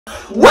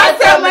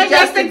What's up,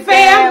 Majestic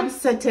fam?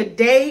 So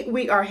today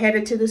we are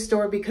headed to the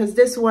store because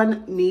this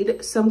one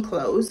needs some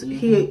clothes.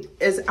 He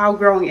is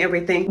outgrowing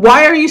everything.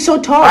 Why are you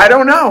so tall? I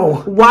don't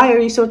know. Why are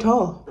you so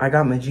tall? I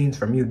got my jeans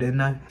from you,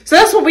 didn't I? So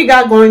that's what we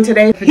got going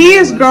today. He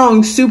is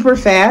growing super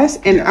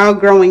fast and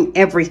outgrowing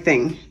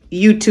everything.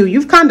 You too.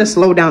 You've kind of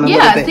slowed down a little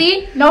bit. Yeah,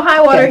 see? No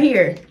high water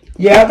here.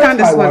 Yeah,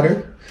 that's high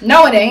water.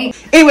 No, it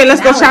ain't. Anyway,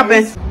 let's go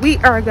shopping. We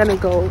are going to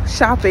go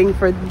shopping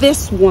for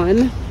this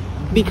one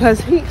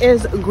because he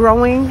is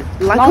growing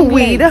like a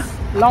weed.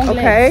 Long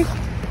okay? legs.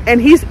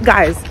 And he's,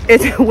 guys,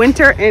 it's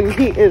winter and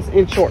he is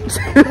in shorts.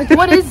 Like,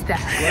 what is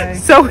that?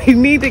 So we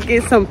need to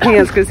get some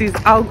pants because he's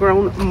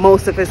outgrown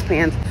most of his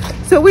pants.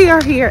 So we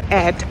are here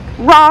at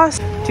Ross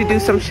to do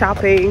some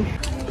shopping.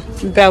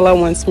 Bella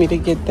wants me to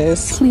get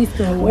this. Please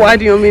go away. Why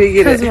do you want me to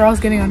get it? Because we're all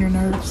getting on your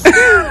nerves.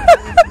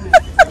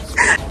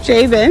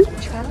 Javen,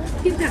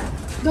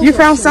 you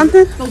found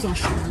something? Those are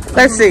short.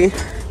 Let's see.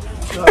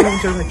 You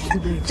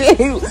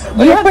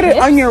put it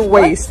on your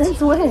waist. Since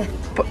when?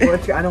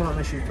 I don't want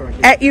my shoes torn.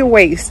 At your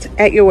waist.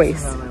 At your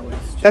waist.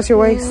 That's your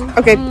waist?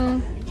 Okay.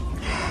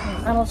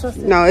 I don't trust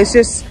it. No, it's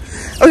just...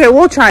 Okay,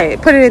 we'll try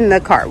it. Put it in the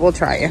cart. We'll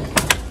try it.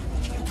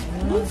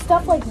 You need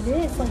stuff like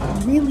this, like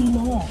really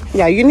long.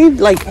 Yeah, you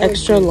need like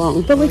extra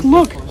long. But like,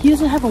 look, he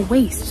doesn't have a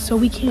waist, so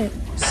we can't.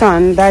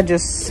 Son, that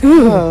just...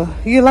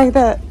 you like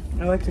that?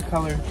 I like the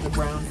color, the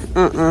brown.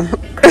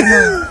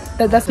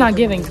 That's not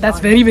giving. That's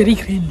very, very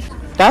cringe.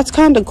 That's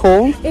kind of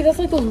cool. Hey, that's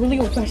like those really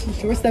old-fashioned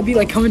shorts that be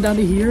like coming down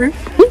to here.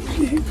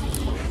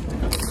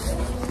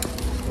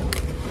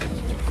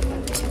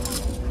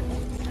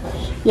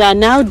 Yeah,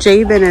 now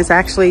Javen is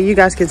actually, you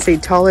guys can see,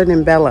 taller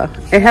than Bella.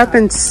 It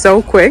happened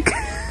so quick.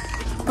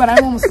 But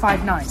I'm almost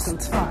 5'9", so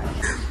it's fine.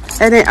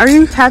 And then, are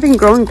you having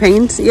growing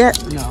pains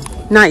yet? No.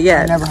 Not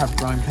yet. I never have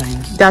growing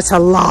pains. That's a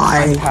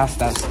lie. I'm past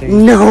that stage.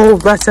 No,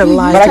 that's a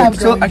lie.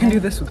 But I can do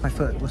this with my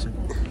foot. Listen.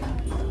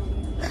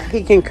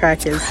 He can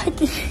crack his.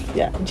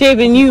 Yeah.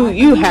 Javen,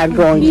 you had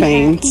growing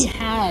pains. He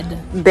had.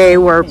 They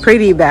were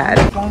pretty bad.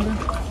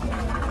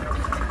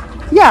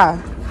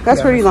 Yeah,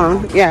 that's pretty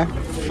long. Yeah.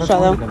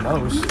 Shallow.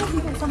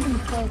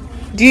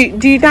 Do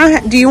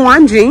you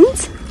want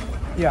jeans?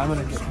 Yeah, I'm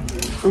gonna get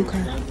them. Okay.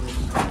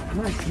 I'm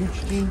not a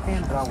huge jean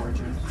fan, but I'll wear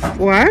jeans.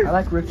 What? I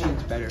like ripped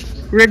jeans better.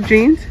 Ripped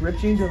jeans? Ripped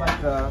jeans are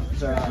like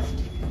the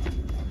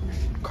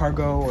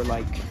cargo or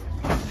like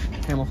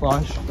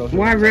camouflage. Those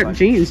Why ripped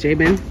jeans,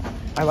 Javen?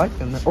 I like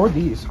them. Or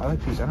these. I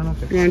like these. I don't know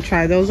if they're... You want to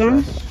try those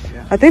on?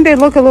 Yeah. I think they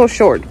look a little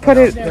short. Put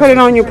it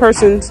on your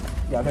person's.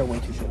 Yeah, they're way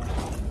too short.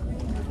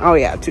 Oh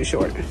yeah, too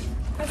short.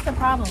 That's the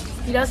problem.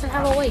 He doesn't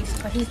have a waist,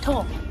 but he's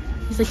tall.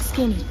 He's like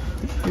skinny.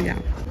 Yeah.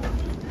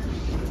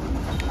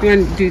 You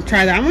want to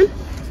try that one?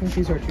 I think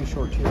these are too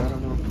short too. I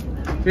don't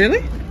know.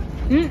 Really?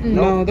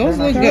 No, those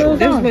look good. good.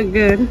 Those look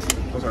good.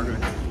 Those are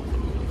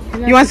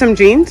good. You want some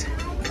jeans?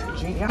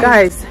 Yeah.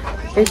 Guys,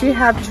 if you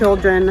have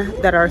children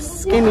that are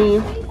skinny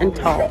and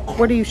tall,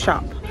 where do you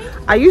shop?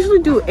 I usually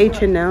do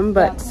H&M,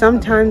 but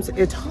sometimes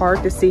it's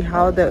hard to see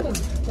how the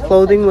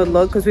clothing would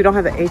look because we don't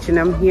have an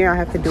H&M here. I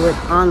have to do it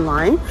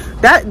online.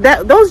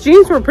 Those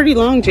jeans were pretty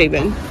long,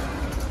 Javen.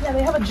 Yeah,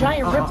 they have a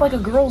giant rip like a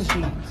girl's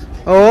jeans.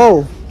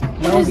 Oh.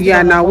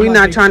 Yeah, no, we're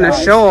not trying to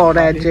show all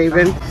that,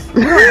 Javen.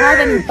 We don't have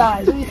any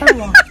thighs. What are you talking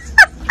about?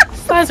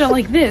 Thighs are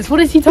like this. What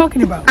is he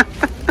talking about?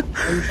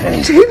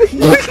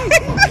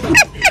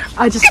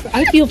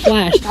 I feel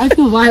flashed. I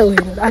feel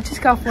violated. I just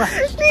got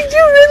flashed. Did you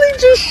really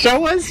just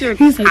show us your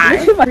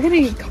thigh? We're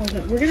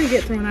gonna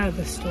get thrown out of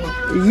the store.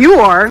 You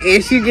are.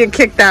 If you get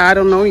kicked out, I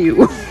don't know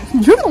you.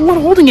 You're the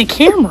one holding a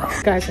camera.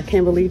 Guys, I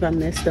can't believe I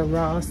missed the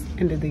Ross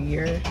end of the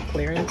year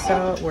clearance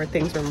sale where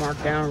things were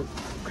marked down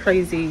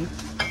crazy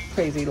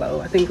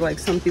low. I think like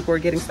some people were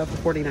getting stuff for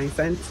 49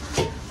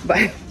 cents.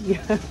 But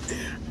yeah,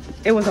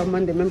 it was on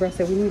Monday. Remember I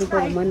said we need to go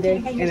on Monday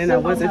and then I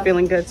wasn't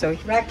feeling good. So,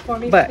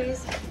 but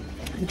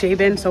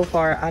Javen, so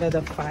far out of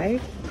the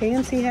 5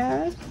 pants he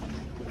has,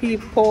 he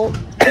pulled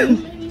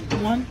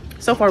one.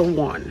 So far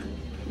one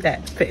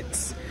that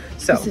fits.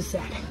 So this is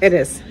sad. It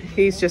is.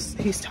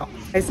 He's tall.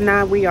 As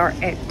now we are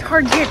at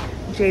Target.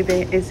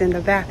 Javen is in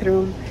the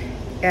bathroom.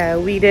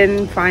 We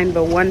didn't find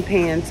the one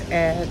pants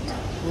at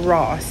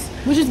Ross,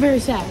 which is very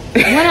sad.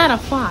 1 out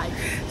of 5.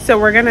 So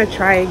we're gonna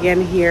try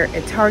again here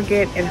at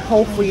Target and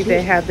hopefully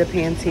they have the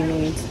pants he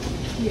needs.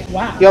 Yeah.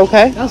 Wow. You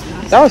okay? That was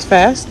fast. That was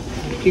fast.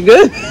 You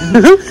good?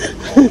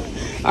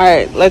 All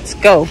right, let's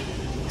go.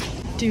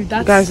 Dude,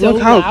 that's guys, so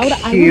look how loud.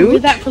 cute. I would do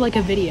that for like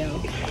a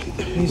video.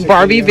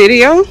 Barbie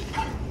video?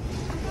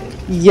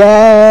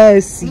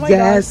 Yes, Oh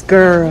yes, God.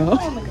 girl.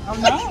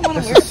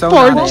 This is so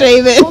Poor loud.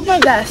 Javen. Hold my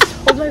vest.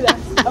 Hold my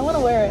vest. I want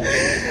to wear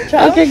it.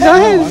 Okay, go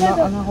ahead.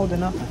 I'm not holding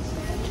nothing.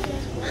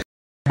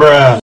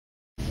 Bruh.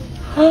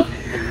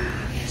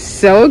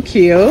 So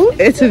cute.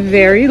 It's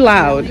very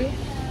loud. We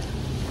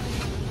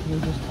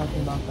were just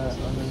talking about that.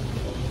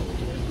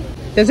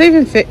 Does it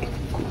even fit?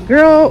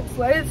 Girl,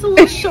 It's a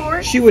little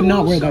short. She would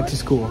not wear that to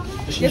school.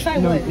 Yes, I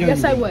would.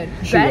 Yes, I would.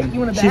 She Bet? would. You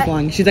want to She's bet?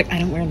 lying. She's like, I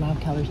don't wear loud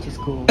colors to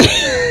school.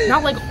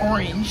 Not like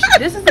orange.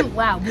 This isn't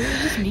loud. This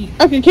is just me.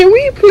 okay, can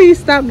we please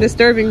stop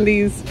disturbing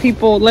these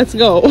people? Let's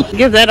go.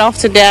 Give that off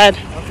to Dad.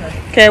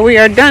 Okay, we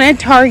are done at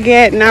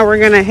Target. Now we're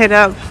gonna hit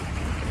up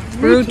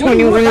Route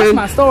 21. That's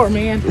my store,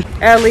 man.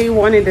 Ellie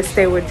wanted to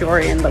stay with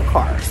Jory in the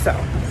car, so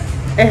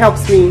it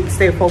helps me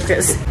stay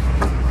focused.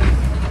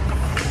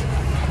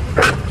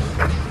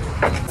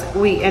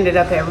 We ended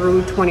up at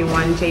Route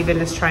 21. Javen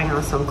is trying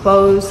on some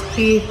clothes.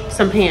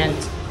 Some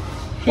pants.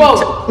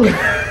 Whoa.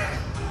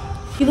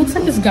 He looks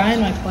like this guy in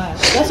my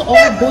class. That's all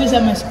the boys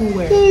at my school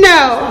wear.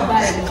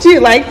 No. Do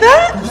you like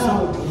that?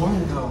 No.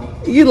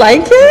 You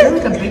like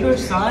it? Like a bigger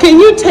size? Can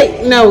you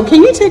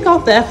take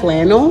off that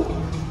flannel?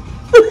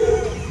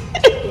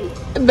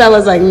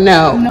 Bella's like,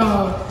 no.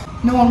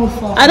 No one would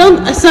fall. I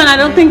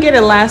don't think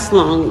it'll last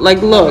long.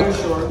 Like,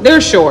 look,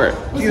 they're short.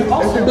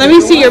 Let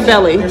me see your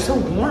belly. They're so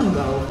warm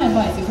though.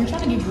 Advice, if you're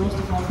trying to get girls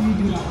to fall for you,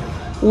 do not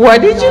wear that.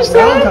 What did you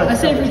say? I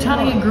said if you're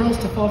trying to get girls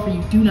to fall for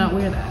you, do not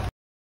wear that.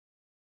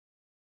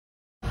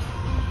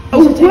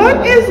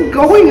 What is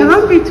going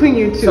on between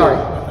you two? Sorry.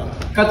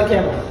 Cut the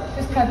camera.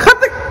 Just cut.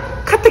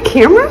 Cut the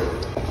camera?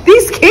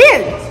 These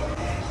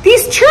kids,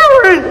 these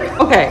children.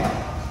 Okay.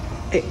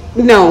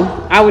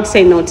 No, I would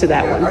say no to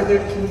that one.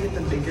 Can you get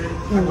the bigger?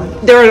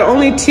 There are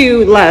only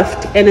 2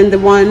 left, and then the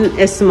one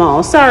is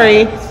small.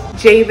 Sorry.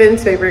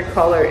 Javen's favorite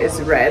color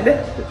is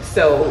red,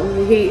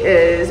 so he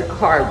is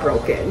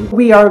heartbroken.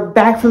 We are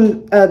back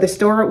from the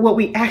store. What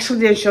we actually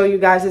didn't show you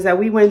guys is that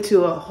we went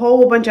to a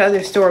whole bunch of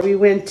other stores. We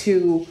went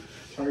to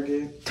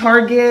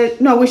Target.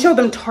 No, we showed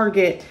them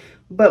Target,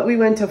 but we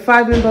went to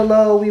Five and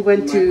Below. We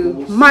went to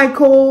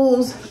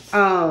Michael's.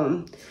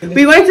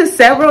 We went to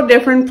several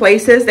different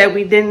places that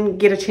we didn't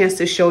get a chance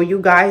to show you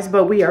guys,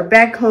 but we are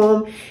back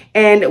home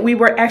and we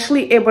were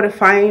actually able to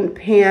find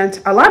pants,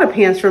 a lot of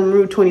pants from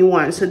Route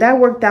 21. So that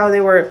worked out.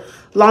 They were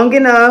long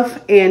enough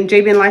and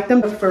Javen liked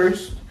them. The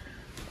first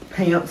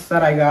pants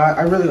that I got,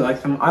 I really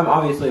like them. I'm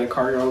obviously a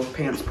cargo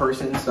pants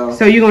person, so.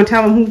 So you're gonna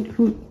tell them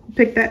who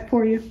picked that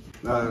for you?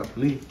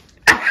 Me.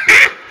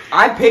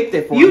 I picked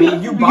it for You me.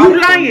 You bought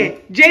it for me.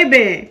 lying.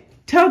 Javen,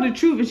 tell the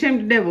truth and shame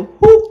the devil.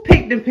 Who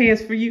picked the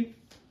pants for you?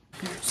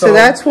 So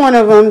that's one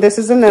of them. This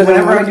is another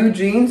Whenever one. I do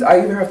jeans,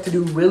 I either have to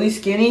do really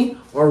skinny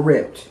or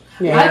ripped.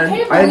 Yeah. I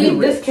can't I do believe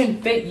this ripped.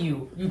 can fit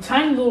you. You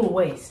tiny little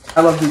waist.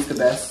 I love these the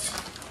best.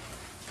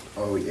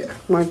 Oh yeah.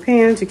 My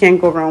pants. You can't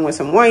go wrong with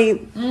some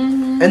white.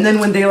 And then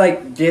when they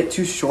like get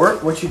too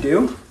short, what you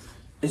do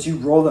is you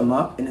roll them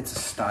up and it's a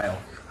style.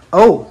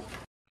 Oh.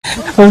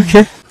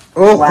 Okay.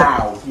 Oh.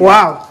 Wow.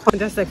 Wow.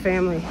 Majestic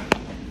family.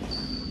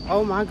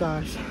 Oh my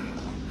gosh.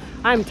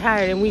 I'm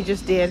tired and we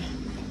just did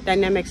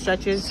dynamic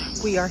stretches.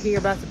 We are here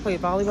about to play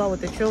volleyball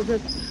with the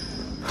children.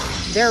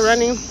 They're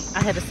running.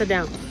 I had to sit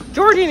down.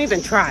 Jordan didn't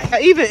even try.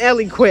 Even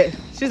Ellie quit.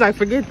 She's like,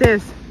 forget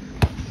this.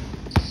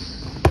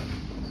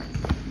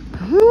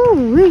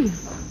 Ooh-wee.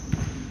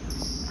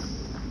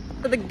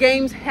 The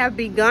games have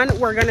begun.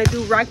 We're gonna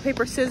do rock,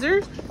 paper,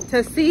 scissors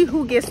to see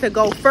who gets to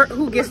go first,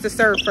 who gets to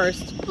serve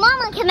first.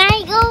 Mama, can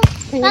I go?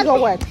 Can you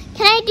go what?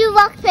 Can I do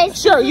rock, paper?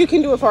 Sure, you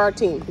can do it for our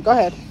team. Go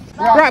ahead.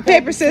 Rock,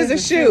 paper,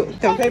 scissors, shoot.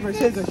 Paper,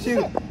 scissors,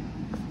 shoot.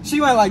 She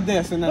went like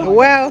this and then.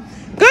 Well,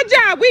 good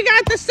job. We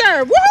got the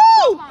serve.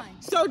 Woohoo!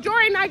 So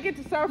Jory and I get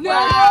to serve. No!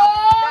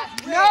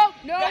 No!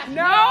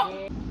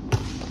 No!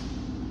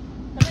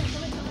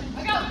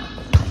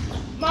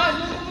 Come on,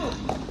 move.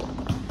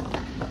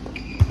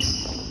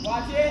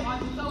 Watch it.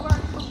 Watch it over.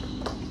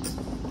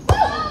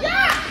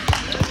 Yeah!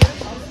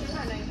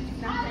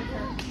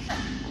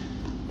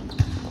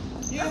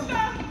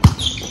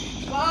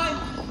 Fine.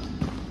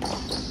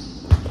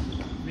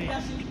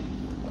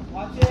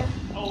 Watch it.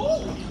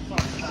 Oh.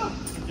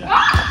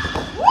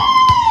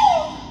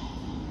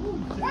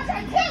 That's a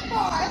tip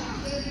bar.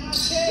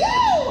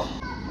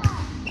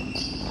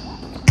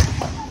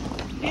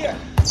 Here.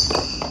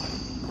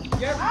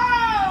 Yep.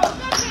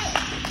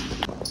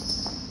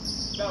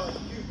 Bella,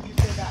 you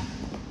stay back.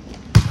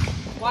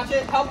 Watch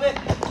it. Help it.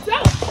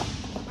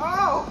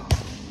 Oh.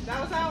 That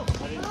was out.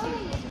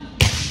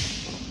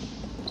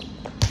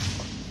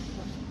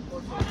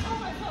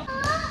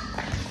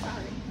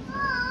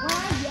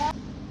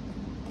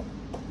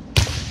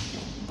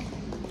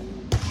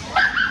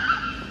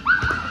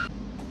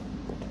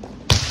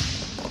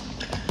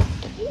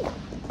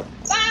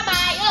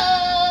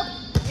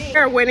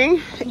 We're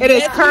winning. It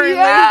is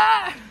currently.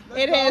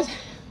 It is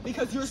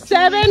Because you're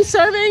 7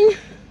 serving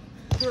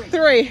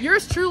 3.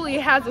 Yours truly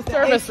has a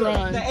service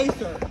run. The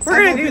acer.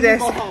 We're gonna do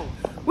this.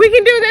 We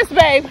can do this,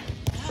 babe.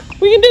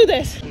 We can do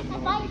this. Woo!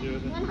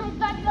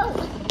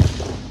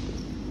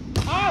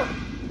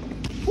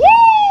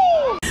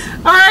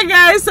 All right,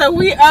 guys. So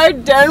we are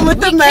done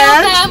with the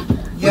match.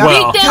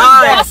 Well,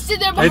 Busted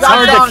them it's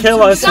hard to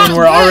kill us when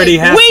we're already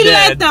half We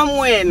dead. let them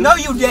win. No,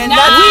 you didn't. You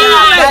was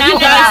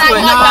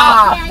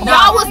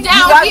down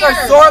You guys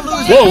are sore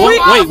losers.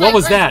 Whoa, wait, what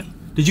was that?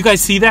 Did you guys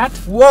see that?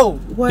 Whoa.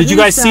 Did you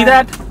guys see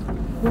that?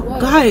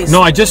 Guys.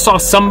 No, I just saw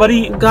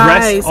somebody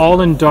dressed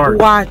all in dark.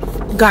 What?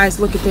 Guys,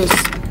 look at this.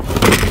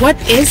 What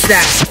is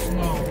that?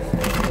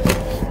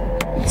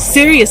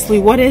 Seriously,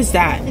 what is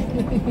that?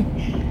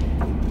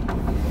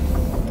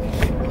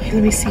 Wait,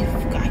 let me see if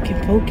I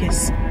can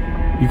focus.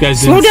 You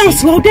guys Slow didn't down, see?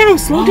 slow down.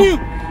 Slow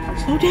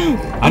down.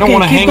 I don't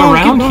want to hang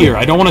around here.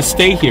 I don't want to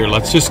stay here.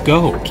 Let's just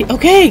go.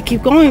 Okay,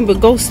 keep going, but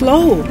go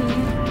slow.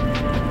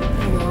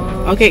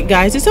 Okay,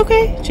 guys, it's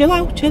okay. Chill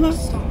out, chill out.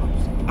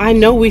 I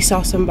know we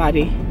saw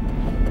somebody.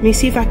 Let me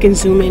see if I can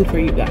zoom in for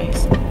you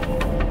guys.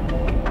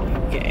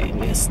 Okay,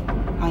 miss.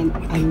 I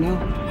know.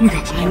 Oh my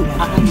gosh. Oh my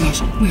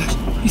gosh. Oh my gosh.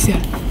 You see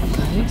that?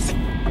 Guys.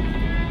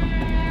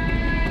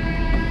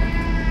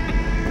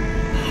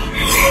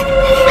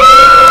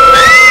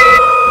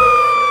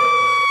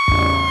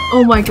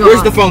 Oh my god.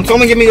 Where's the phone?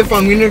 Someone give me the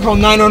phone. We need to call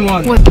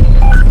 911.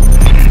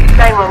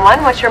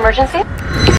 911, what's your emergency?